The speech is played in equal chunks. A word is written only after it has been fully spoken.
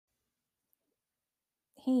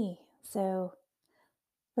Hey, so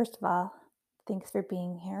first of all, thanks for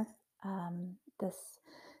being here. This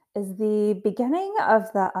is the beginning of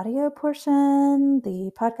the audio portion,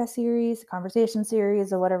 the podcast series, conversation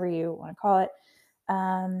series, or whatever you want to call it,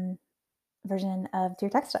 um, version of Dear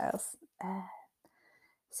Textiles.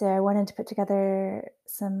 So I wanted to put together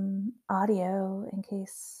some audio in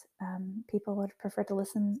case people would prefer to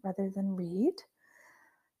listen rather than read.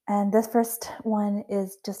 And this first one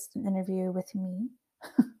is just an interview with me.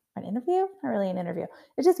 An interview? Not really an interview.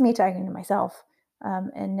 It's just me talking to myself.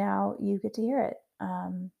 And now you get to hear it.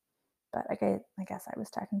 But I guess I was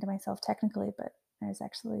talking to myself technically, but I was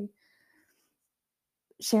actually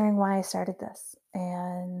sharing why I started this.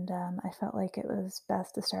 And I felt like it was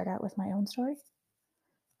best to start out with my own story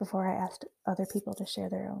before I asked other people to share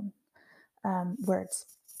their own words,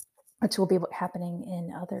 which will be happening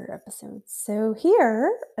in other episodes. So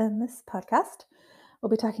here in this podcast, we'll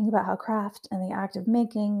be talking about how craft and the act of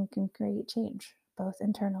making can create change, both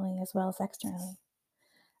internally as well as externally,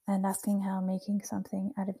 and asking how making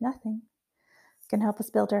something out of nothing can help us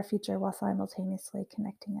build our future while simultaneously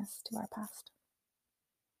connecting us to our past.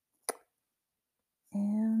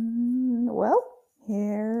 And, well,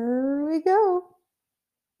 here we go.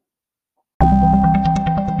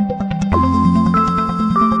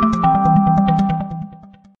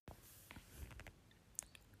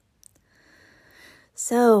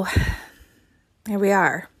 So, here we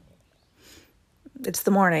are. It's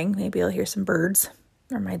the morning. Maybe you'll hear some birds,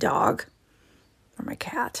 or my dog, or my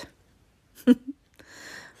cat.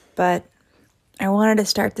 But I wanted to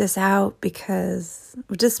start this out because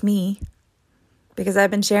just me, because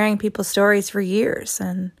I've been sharing people's stories for years,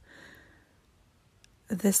 and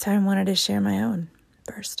this time I wanted to share my own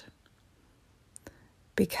first.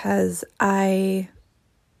 Because I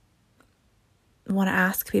want to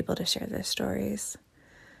ask people to share their stories.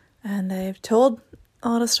 And I've told a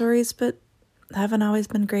lot of stories, but haven't always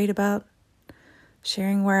been great about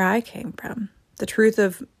sharing where I came from. The truth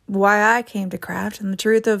of why I came to craft and the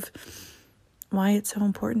truth of why it's so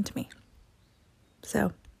important to me.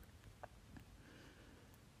 So,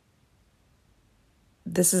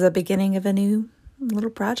 this is a beginning of a new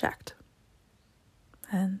little project.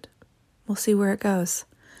 And we'll see where it goes.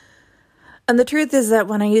 And the truth is that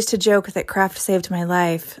when I used to joke that craft saved my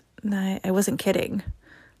life, I wasn't kidding.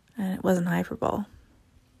 And it wasn't hyperbole.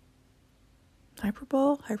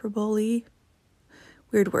 Hyperbole?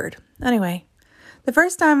 Weird word. Anyway, the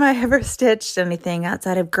first time I ever stitched anything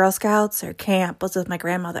outside of Girl Scouts or camp was with my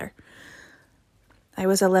grandmother. I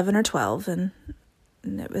was 11 or 12, and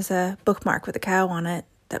it was a bookmark with a cow on it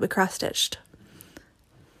that we cross-stitched.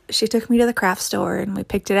 She took me to the craft store, and we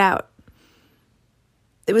picked it out.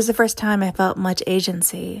 It was the first time I felt much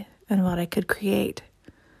agency in what I could create.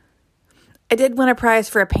 I did win a prize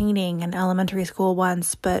for a painting in elementary school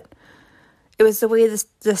once, but it was the way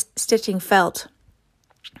the stitching felt,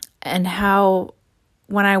 and how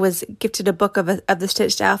when I was gifted a book of the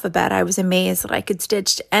stitched alphabet, I was amazed that I could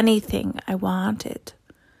stitch anything I wanted.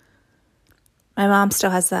 My mom still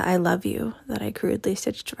has that I love you that I crudely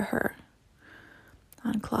stitched for her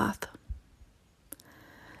on cloth.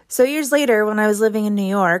 So years later, when I was living in New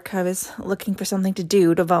York, I was looking for something to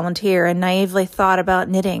do to volunteer and naively thought about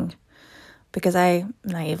knitting, because I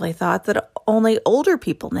naively thought that only older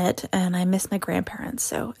people knit, and I miss my grandparents,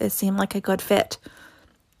 so it seemed like a good fit.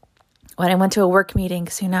 When I went to a work meeting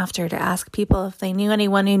soon after to ask people if they knew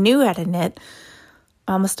anyone who knew how to knit,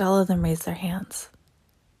 almost all of them raised their hands.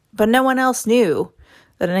 But no one else knew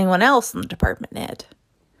that anyone else in the department knit.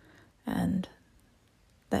 And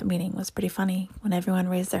that meeting was pretty funny when everyone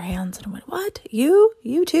raised their hands and went, "What? You?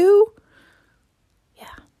 You too?"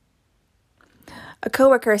 Yeah. A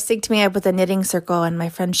coworker synced me up with a knitting circle, and my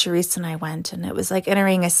friend Charisse and I went, and it was like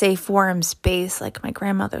entering a safe, warm space like my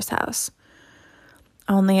grandmother's house.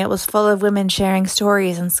 Only it was full of women sharing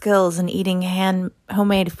stories and skills and eating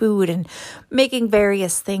homemade food and making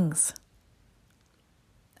various things.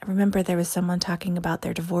 I remember there was someone talking about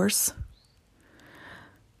their divorce.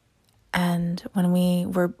 And when we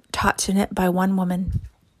were taught to knit by one woman,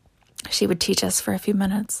 she would teach us for a few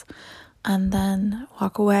minutes and then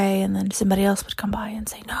walk away, and then somebody else would come by and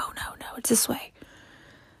say, no, it's this way.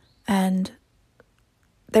 And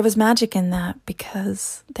there was magic in that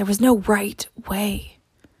because there was no right way.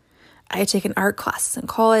 I had taken art classes in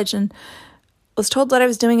college and was told that I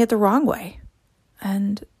was doing it the wrong way.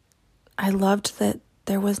 And I loved that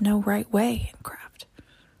there was no right way in craft.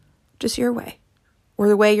 Just your way. Or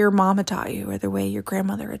the way your mom had taught you, or the way your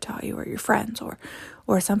grandmother had taught you, or your friends,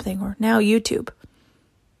 or something, or now YouTube.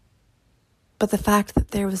 But the fact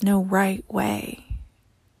that there was no right way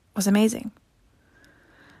was amazing.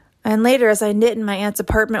 And later, as I knit in my aunt's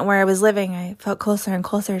apartment where I was living, I felt closer and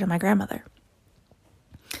closer to my grandmother.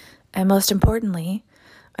 And most importantly,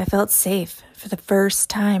 I felt safe for the first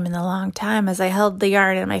time in a long time as I held the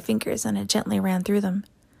yarn in my fingers and it gently ran through them.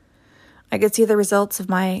 I could see the results of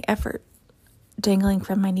my effort dangling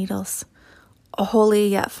from my needles, a wholly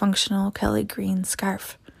yet functional Kelly green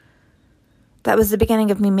scarf. That was the beginning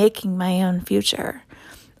of me making my own future.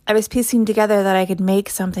 I was piecing together that I could make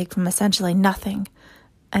something from essentially nothing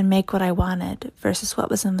and make what I wanted versus what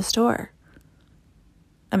was in the store.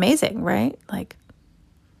 Amazing, right? Like,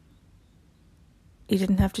 you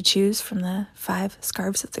didn't have to choose from the 5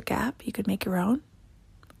 scarves at the Gap. You could make your own.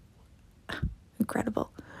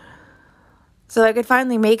 Incredible. So I could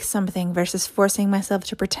finally make something versus forcing myself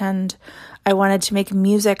to pretend I wanted to make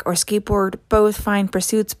music or skateboard, both fine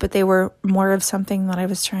pursuits, but they were more of something that I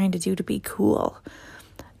was trying to do to be cool,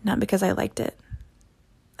 not because I liked it.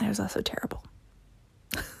 I was also terrible.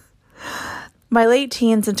 My late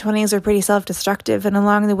teens and 20s were pretty self-destructive, and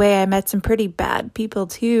along the way I met some pretty bad people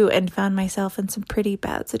too and found myself in some pretty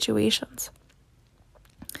bad situations.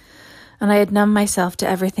 And I had numbed myself to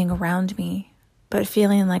everything around me, but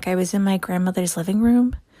feeling like I was in my grandmother's living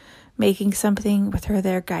room, making something with her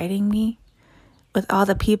there guiding me, with all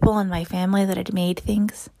the people in my family that had made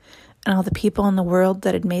things, and all the people in the world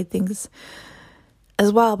that had made things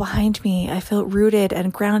as well behind me, I felt rooted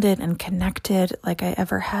and grounded and connected like I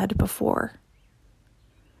ever had before.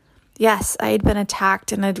 Yes, I had been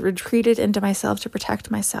attacked and I'd retreated into myself to protect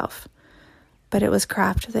myself, but it was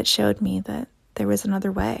craft that showed me that there was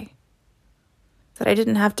another way, that I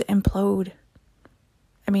didn't have to implode.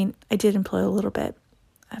 I mean, I did implode a little bit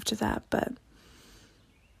after that, but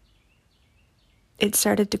it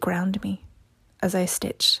started to ground me as I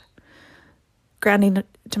stitched. Grounding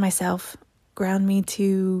to myself, ground me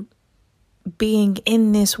to being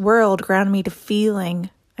in this world, ground me to feeling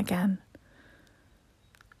again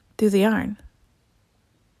through the yarn.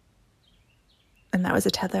 And that was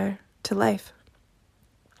a tether to life.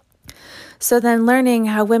 So then learning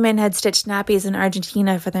how women had stitched nappies in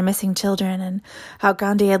Argentina for their missing children, and how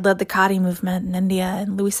Gandhi had led the Khadi movement in India,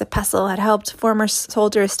 and Louisa Pessel had helped former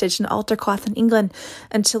soldiers stitch an altar cloth in England,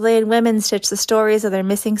 and Chilean women stitched the stories of their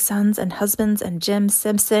missing sons and husbands, and Jim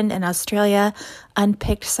Simpson in Australia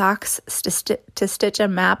unpicked socks to stitch a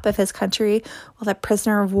map of his country while a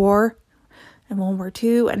prisoner of war in World War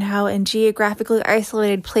II, and how in geographically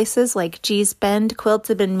isolated places like Gee's Bend, quilts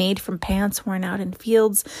had been made from pants worn out in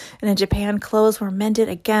fields, and in Japan, clothes were mended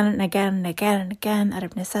again and again and again and again out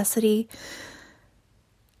of necessity.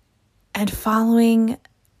 And following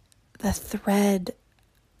the thread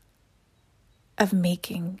of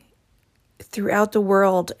making throughout the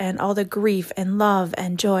world, and all the grief and love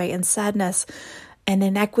and joy and sadness and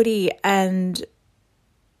inequity and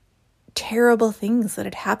terrible things that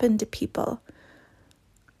had happened to people.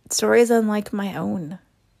 Stories unlike my own,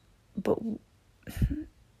 but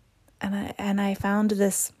and I found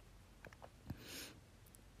this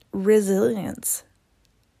resilience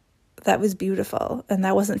that was beautiful, and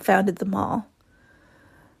that wasn't found at the mall,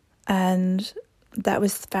 and that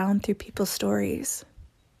was found through people's stories,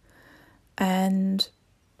 and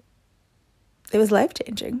it was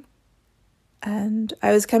life-changing. And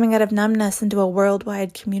I was coming out of numbness into a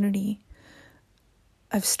worldwide community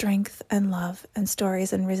of strength and love and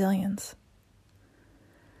stories and resilience.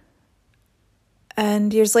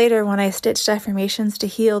 And years later, when I stitched affirmations to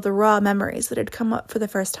heal the raw memories that had come up for the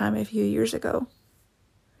first time a few years ago,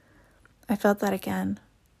 I felt that again.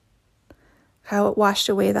 How it washed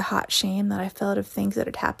away the hot shame that I felt of things that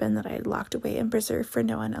had happened that I had locked away and preserved for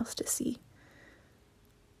no one else to see.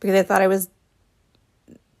 Because I thought I was...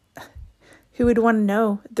 Who would want to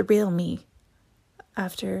know the real me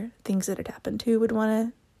after things that had happened? Who would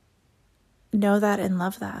want to know that and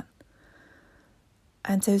love that?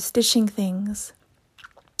 And so stitching things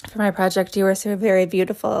for my project, You Are So Very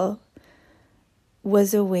Beautiful,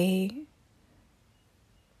 was a way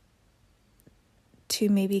to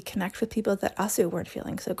maybe connect with people that also weren't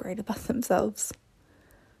feeling so great about themselves.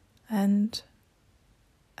 And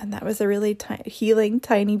that was a really healing,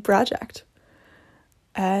 tiny project.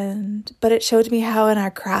 But it showed me how in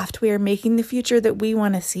our craft we are making the future that we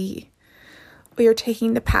want to see. We are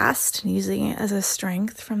taking the past and using it as a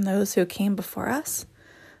strength from those who came before us,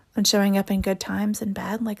 and showing up in good times and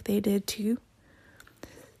bad like they did too.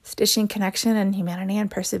 Stitching connection and humanity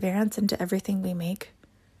and perseverance into everything we make.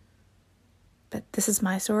 But this is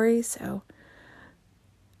my story, so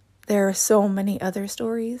there are so many other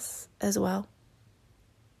stories as well,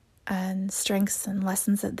 and strengths and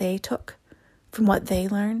lessons that they took from what they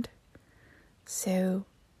learned. So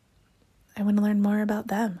I want to learn more about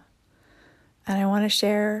them. And I want to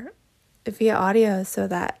share via audio so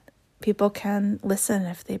that people can listen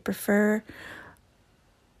if they prefer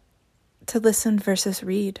to listen versus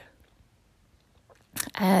read.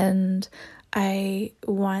 And I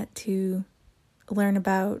want to learn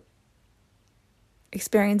about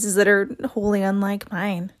experiences that are wholly unlike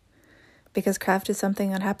mine, because craft is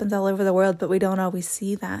something that happens all over the world, but we don't always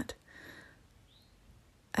see that.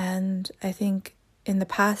 And I think in the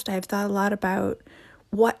past I've thought a lot about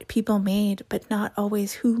what people made, but not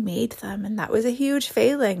always who made them. And that was a huge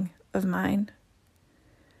failing of mine.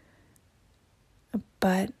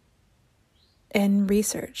 But in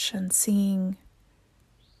research and seeing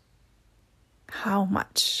how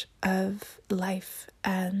much of life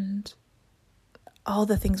and all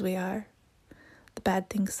the things we are, the bad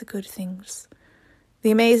things, the good things,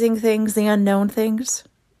 the amazing things, the unknown things,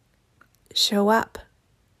 show up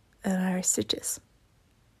in our stitches.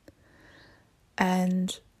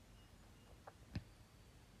 And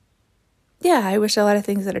yeah, I wish a lot of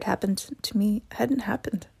things that had happened to me hadn't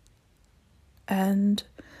happened. And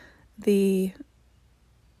the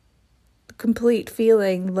complete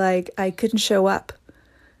feeling like I couldn't show up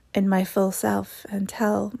in my full self and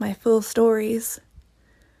tell my full stories.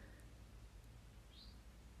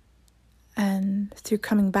 And through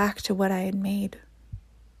coming back to what I had made,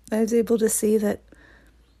 I was able to see that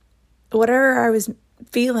whatever I was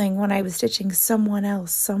feeling when I was stitching, someone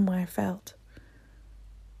else somewhere felt.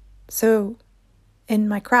 So in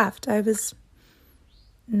my craft, I was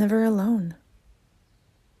never alone.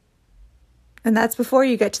 And that's before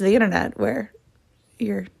you get to the internet, where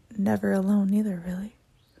you're never alone either, really.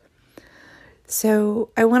 So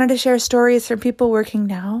I wanted to share stories from people working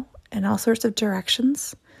now in all sorts of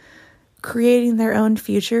directions, creating their own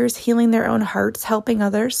futures, healing their own hearts, helping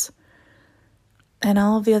others, and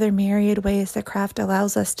all of the other myriad ways that craft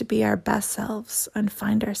allows us to be our best selves and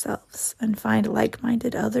find ourselves and find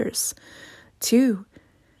like-minded others too,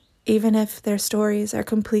 even if their stories are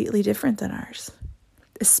completely different than ours,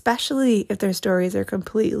 especially if their stories are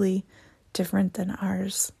completely different than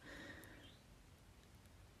ours,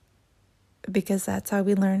 because that's how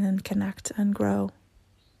we learn and connect and grow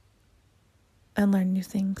and learn new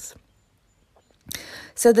things.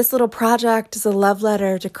 So this little project is a love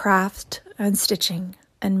letter to craft and stitching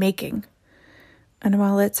and making. And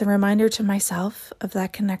while it's a reminder to myself of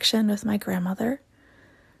that connection with my grandmother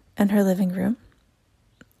and her living room,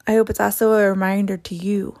 I hope it's also a reminder to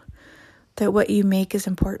you that what you make is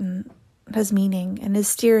important, has meaning, and is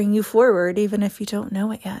steering you forward even if you don't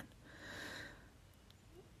know it yet.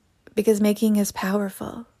 Because making is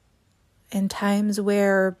powerful. In times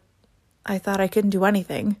where I thought I couldn't do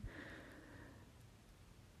anything,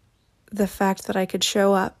 the fact that I could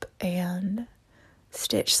show up and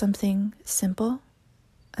stitch something simple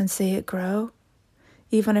and see it grow,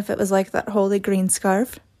 even if it was like that holy green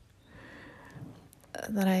scarf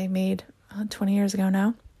that I made 20 years ago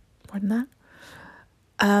now, more than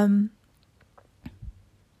that,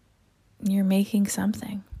 you're making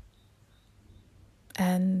something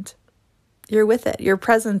and you're with it, you're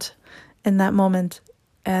present in that moment,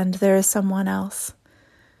 and there is someone else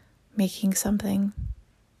making something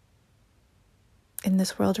in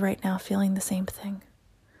this world right now, feeling the same thing.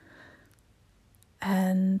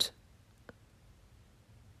 And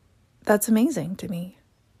that's amazing to me,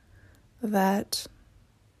 that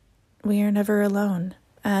we are never alone.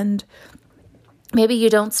 And maybe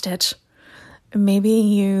you don't stitch, maybe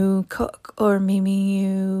you cook, or maybe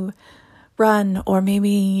you run, or maybe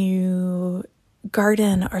you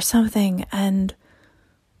garden or something. And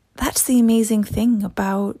that's the amazing thing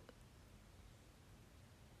about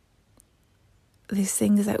these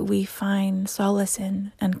things that we find solace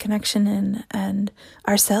in and connection in and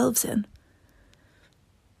ourselves in,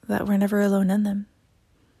 that we're never alone in them,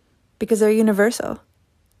 because they're universal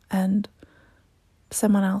and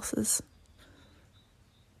someone else is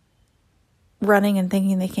running and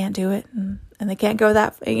thinking they can't do it and they can't go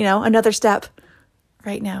that, another step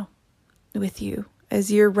right now with you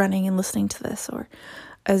as you're running and listening to this, or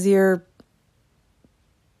as you're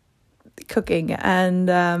cooking and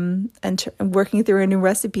working through a new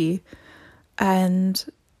recipe. And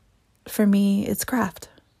for me, it's craft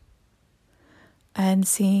and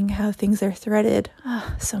seeing how things are threaded.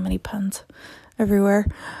 So many puns everywhere.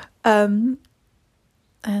 And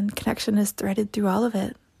connection is threaded through all of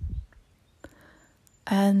it.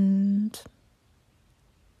 And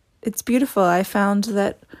it's beautiful. I found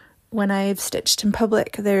that when I've stitched in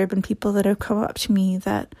public, there have been people that have come up to me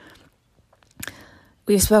that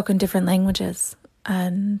we've spoken different languages,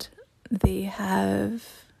 and they have,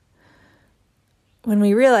 when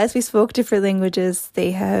we realized we spoke different languages,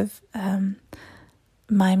 they have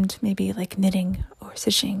mimed maybe like knitting or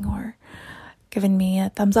stitching or given me a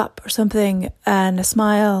thumbs up or something and a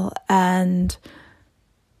smile, and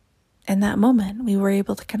in that moment we were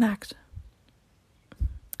able to connect.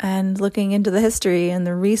 And looking into the history and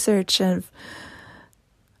the research of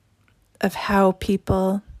how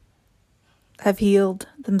people have healed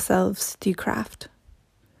themselves through craft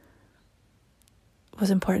was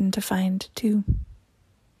important to find too,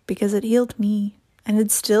 because it healed me and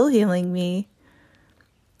it's still healing me,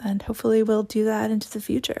 and hopefully will do that into the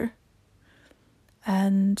future.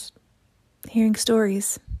 And hearing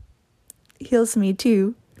stories heals me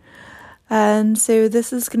too. And so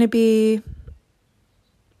this is going to be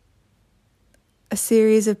a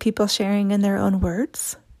series of people sharing in their own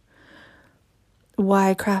words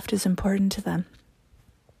why craft is important to them,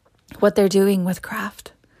 what they're doing with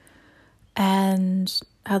craft, and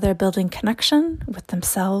how they're building connection with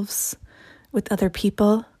themselves, with other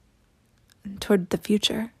people, and toward the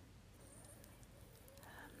future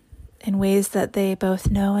in ways that they both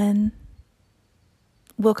know and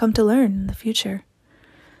will come to learn in the future.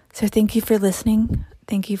 So thank you for listening.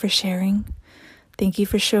 Thank you for sharing. Thank you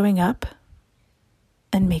for showing up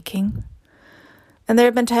and making. And there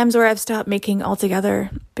have been times where I've stopped making altogether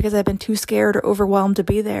because I've been too scared or overwhelmed to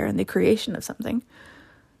be there in the creation of something.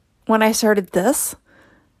 When I started this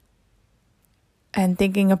and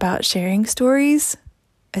thinking about sharing stories,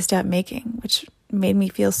 I stopped making, which made me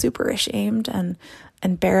feel super ashamed and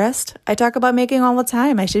embarrassed. I talk about making all the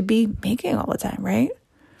time. I should be making all the time, right?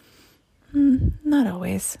 Not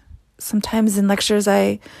always. Sometimes in lectures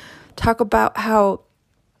I talk about how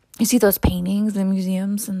you see those paintings in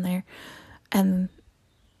museums and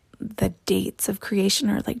the dates of creation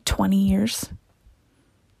are like 20 years.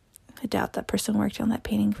 I doubt that person worked on that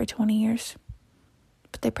painting for 20 years.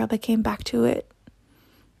 But they probably came back to it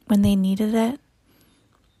when they needed it,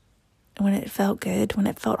 when it felt good, when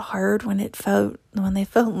it felt hard, when they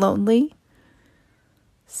felt lonely.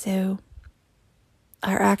 So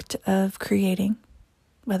our act of creating,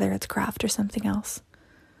 whether it's craft or something else,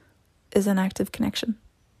 is an act of connection.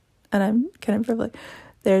 And I'm kind of privileged.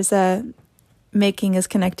 There's Making is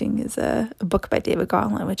Connecting is a book by David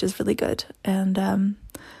Gauntlett, which is really good. And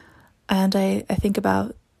I think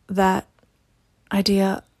about that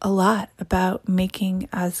idea a lot, about making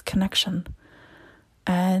as connection.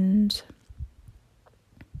 And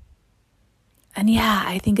yeah,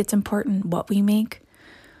 I think it's important what we make.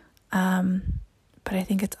 But I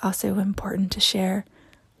think it's also important to share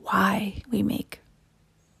why we make.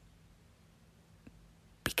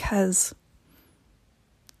 Because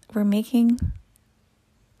we're making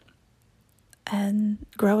and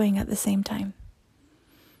growing at the same time,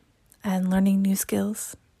 and learning new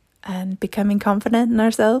skills and becoming confident in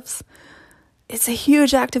ourselves. It's a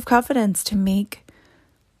huge act of confidence to make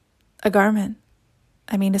a garment.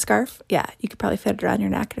 I mean, a scarf, yeah, you could probably fit it around your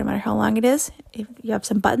neck no matter how long it is. If you have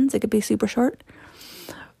some buttons, it could be super short.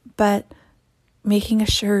 But making a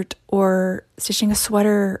shirt or stitching a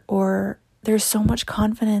sweater, or there's so much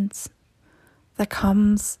confidence that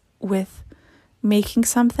comes with making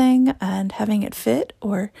something and having it fit,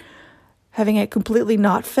 or having it completely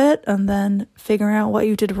not fit and then figuring out what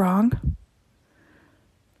you did wrong.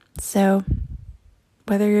 So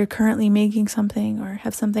whether you're currently making something or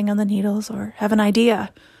have something on the needles or have an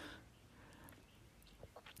idea,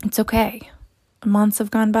 it's okay. Months have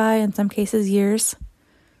gone by, in some cases years,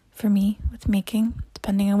 for me with making,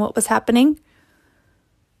 depending on what was happening.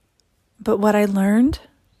 But what I learned,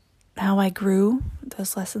 how I grew,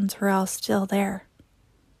 those lessons were all still there.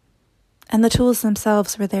 And the tools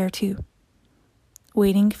themselves were there too,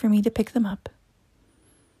 waiting for me to pick them up,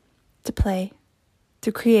 to play,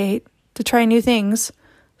 to create, to try new things,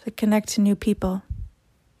 to connect to new people.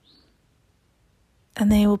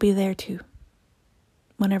 And they will be there too,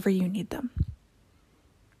 whenever you need them.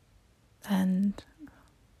 And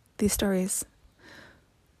these stories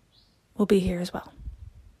will be here as well.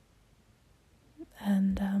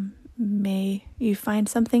 And may you find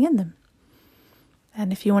something in them.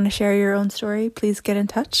 And if you want to share your own story, please get in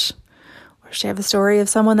touch, or share the story of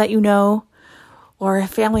someone that you know, or a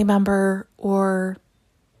family member. Or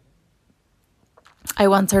I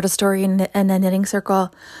once heard a story in a knitting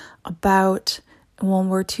circle about in World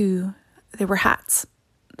War II. There were hats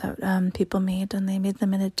that people made, and they made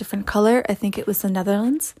them in a different color. I think it was the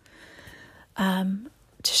Netherlands, to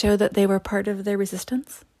show that they were part of their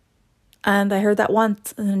resistance. And I heard that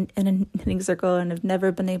once in a knitting circle, and have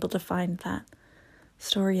never been able to find that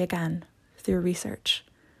story again through research.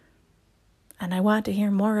 And I want to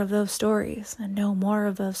hear more of those stories and know more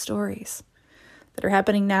of those stories that are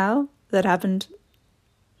happening now, that happened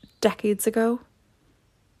decades ago,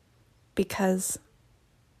 because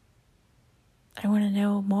I want to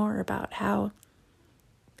know more about how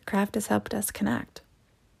the craft has helped us connect,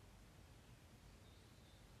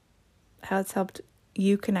 how it's helped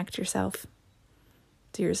you connect yourself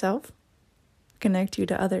to yourself, connect you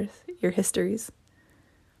to others, your histories,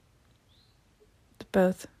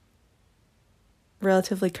 both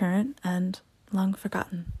relatively current and long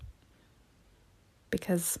forgotten.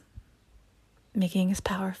 Because making is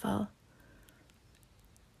powerful,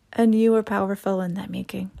 and you are powerful in that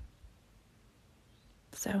making.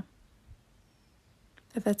 So,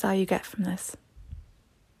 if that's all you get from this,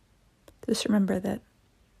 just remember that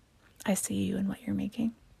I see you in what you're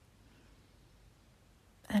making,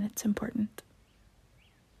 and it's important.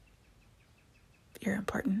 You're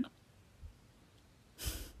important.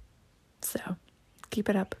 So, keep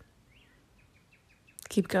it up.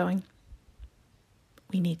 Keep going.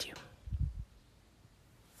 We need you.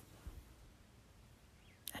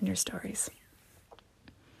 And your stories.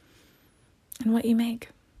 And what you make.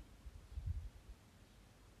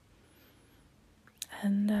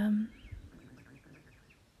 And,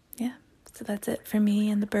 yeah. So that's it for me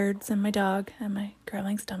and the birds and my dog and my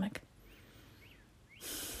growling stomach.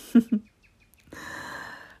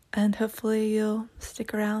 And hopefully you'll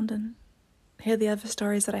stick around and hear the other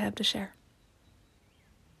stories that I have to share.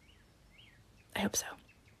 I hope so.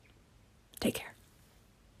 Take care.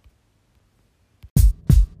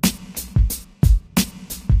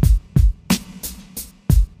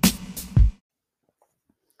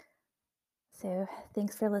 So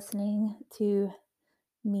thanks for listening to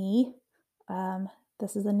me.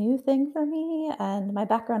 This is a new thing for me, and my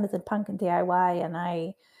background is in punk and DIY, and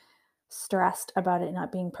I stressed about it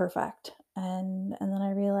not being perfect. And then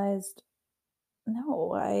I realized,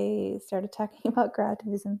 no, I started talking about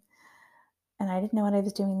graftivism, and I didn't know what I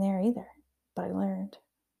was doing there either, but I learned.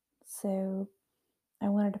 So I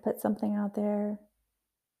wanted to put something out there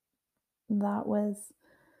that was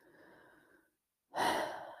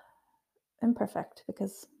imperfect,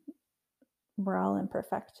 because we're all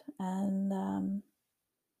imperfect, and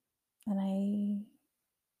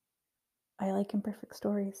I like imperfect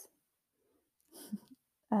stories,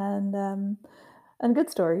 and good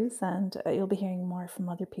stories, and you'll be hearing more from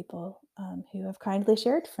other people who have kindly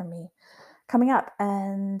shared from me coming up.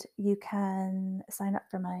 And you can sign up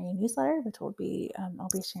for my newsletter, which will be I'll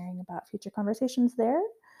be sharing about future conversations there,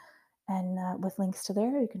 and with links to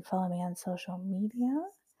there. You can follow me on social media,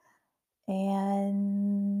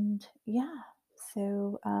 and yeah.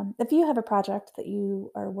 So if you have a project that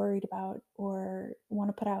you are worried about or want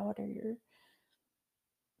to put out,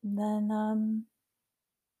 then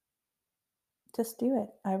just do it.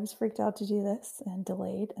 I was freaked out to do this and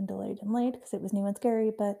delayed and delayed and delayed because it was new and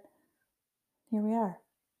scary, but here we are.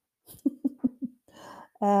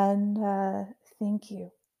 And thank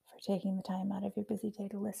you for taking the time out of your busy day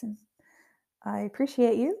to listen. I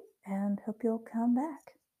appreciate you and hope you'll come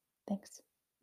back. Thanks.